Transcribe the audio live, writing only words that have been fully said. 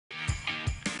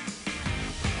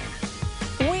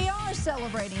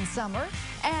celebrating summer,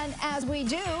 and as we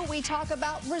do, we talk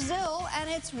about Brazil and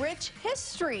its rich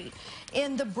history.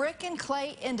 In the brick and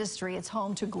clay industry, it's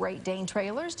home to Great Dane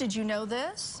trailers. Did you know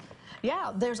this?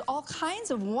 Yeah, there's all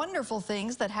kinds of wonderful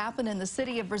things that happen in the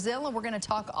city of Brazil, and we're going to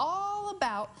talk all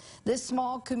about this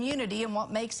small community and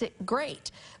what makes it great.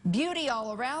 Beauty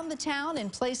all around the town in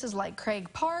places like Craig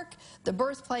Park, the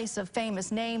birthplace of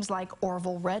famous names like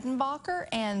Orville Redenbacher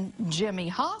and Jimmy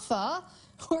Hoffa.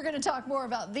 We're going to talk more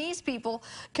about these people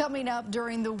coming up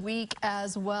during the week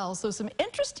as well. So some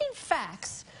interesting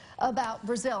facts about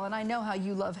Brazil, and I know how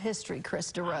you love history,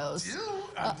 Chris DeRose.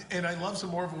 I do, and I love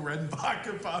some Orville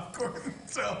Redenbacher popcorn,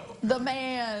 so. The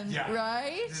man, yeah,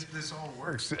 right? This all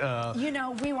works. You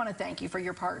know, we want to thank you for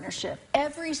your partnership.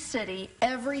 Every city,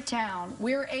 every town,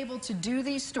 we're able to do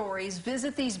these stories,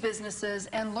 visit these businesses,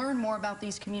 and learn more about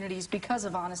these communities because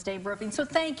of Honest Abe Roofing. So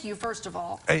thank you, first of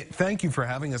all. Hey, thank you for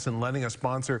having us and letting us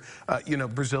sponsor. You know,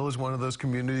 Brazil is one of those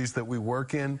communities that we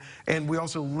work in, and we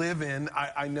also live in.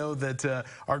 I know that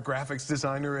our graphics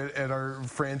designer at our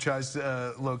franchise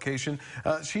location,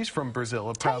 she's from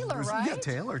Brazil. Taylor, right? Yeah,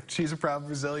 Taylor. She's a proud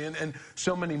Brazilian, and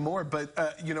so many more.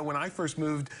 But, you know, when I first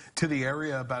moved to the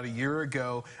area about a year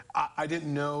ago, I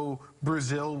didn't know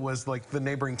Brazil was like the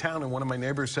neighboring town, and one of my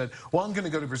neighbors said, well, I'm going to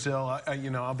go to Brazil. You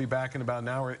know, I'll be back in about an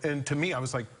hour. And to me, I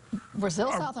was like, Brazil,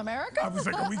 South America? I was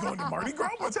like, are we going to Mardi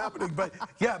Gras? What's happening? But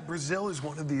yeah, Brazil is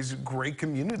one of these great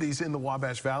communities in the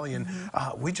Wabash Valley, and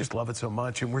we just love it so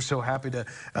much. And we're so happy to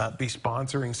be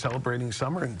sponsoring Celebrating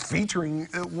Summer and featuring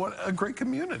what a great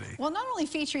community. Well, not only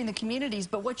featuring the communities,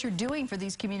 but what you're doing for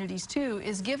these communities too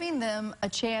is giving them a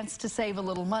chance to save a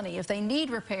little money. If they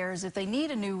need repairs, if they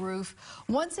need a new roof,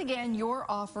 once again, you're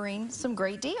offering some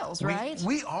great deals, right?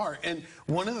 We are, and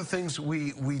one of the things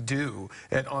we do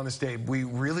at Honest Abe, we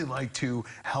really like to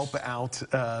help out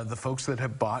the folks that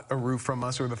have bought a roof from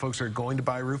us or the folks that are going to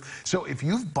buy a roof. So if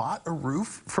you've bought a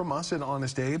roof from us at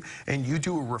Honest Abe and you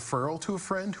do a referral to a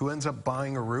friend who ends up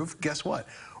buying a roof, guess what?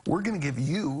 We're going to give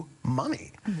you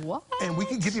money. What? And we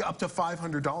can give you up to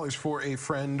 $500 for a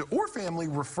friend or family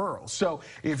referral. So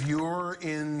if you're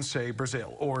in, say,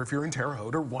 Brazil, or if you're in Terre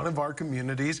Haute or one of our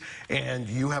communities, and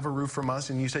you have a roof from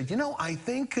us, and you say, you know, I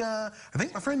think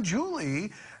my friend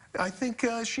Julie, I think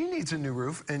she needs a new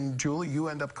roof, and Julie, you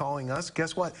end up calling us.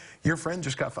 Guess what? Your friend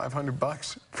just got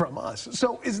 $500 from us.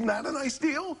 So isn't that a nice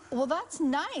deal? Well, that's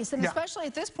nice, and yeah, especially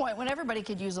at this point when everybody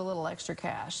could use a little extra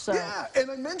cash. So. Yeah, and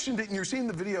I mentioned it, and you're seeing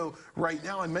the video right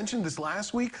now. I mentioned this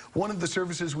last week. One of the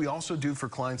services we also do for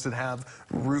clients that have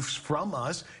roofs from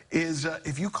us is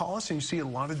if you call us and you see a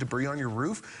lot of debris on your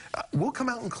roof, we'll come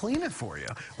out and clean it for you,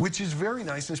 which is very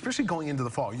nice, and especially going into the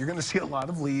fall. You're going to see a lot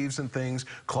of leaves and things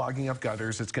clogging up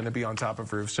gutters. It's going to be on top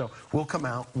of roofs. So we'll come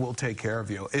out, we'll take care of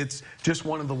you. It's just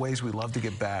one of the ways we love to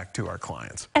give back to our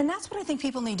clients. And that's what I think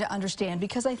people need to understand,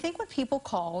 because I think when people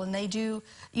call and they do,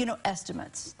 you know,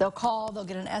 estimates, they'll call, they'll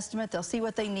get an estimate, they'll see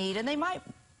what they need, and they might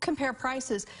compare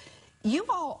prices. You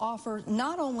all offer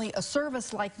not only a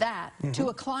service like that to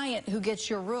a client who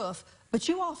gets your roof, but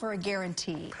you offer a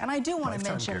guarantee, and I do want to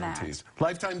mention that.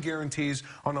 Lifetime guarantees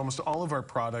on almost all of our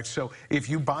products. So if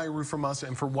you buy a roof from us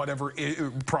and for whatever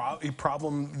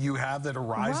problem you have that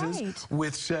arises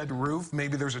with said roof,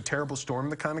 maybe there's a terrible storm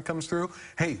that kind of comes through,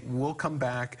 hey, we'll come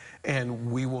back and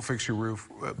we will fix your roof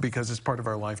because it's part of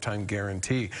our lifetime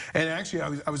guarantee. And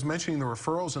actually, I was mentioning the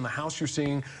referrals, and the house you're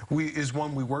seeing is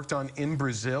one we worked on in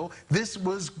Brazil. This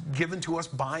was given to us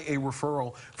by a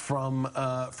referral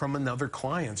from another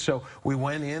client. So we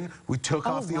went in, we took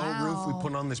off the old roof, we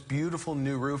put on this beautiful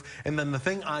new roof, and then the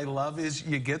thing I love is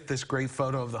you get this great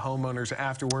photo of the homeowners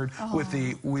afterward with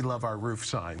the "We Love Our Roof"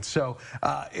 sign. So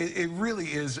it really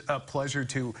is a pleasure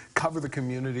to cover the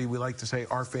community. We like to say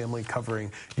our family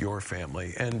covering your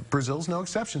family, and Brazil's no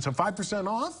exception. So 5%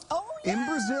 off. In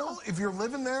Brazil, if you're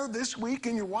living there this week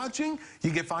and you're watching, you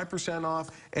get 5%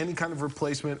 off any kind of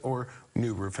replacement or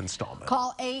new roof installment.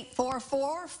 Call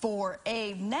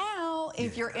 844-4ABE now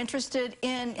if you're interested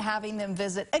in having them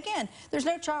visit. Again, there's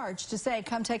no charge to say,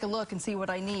 come take a look and see what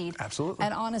I need. Absolutely.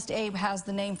 And Honest Abe has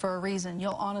the name for a reason.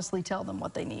 You'll honestly tell them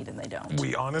what they need, and they don't.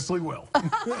 We honestly will.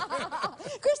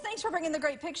 Chris, thanks for bringing the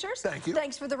great pictures. Thank you.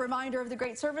 Thanks for the reminder of the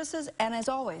great services. And as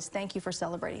always, thank you for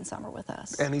celebrating summer with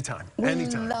us. Anytime. We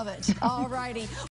love it. All righty.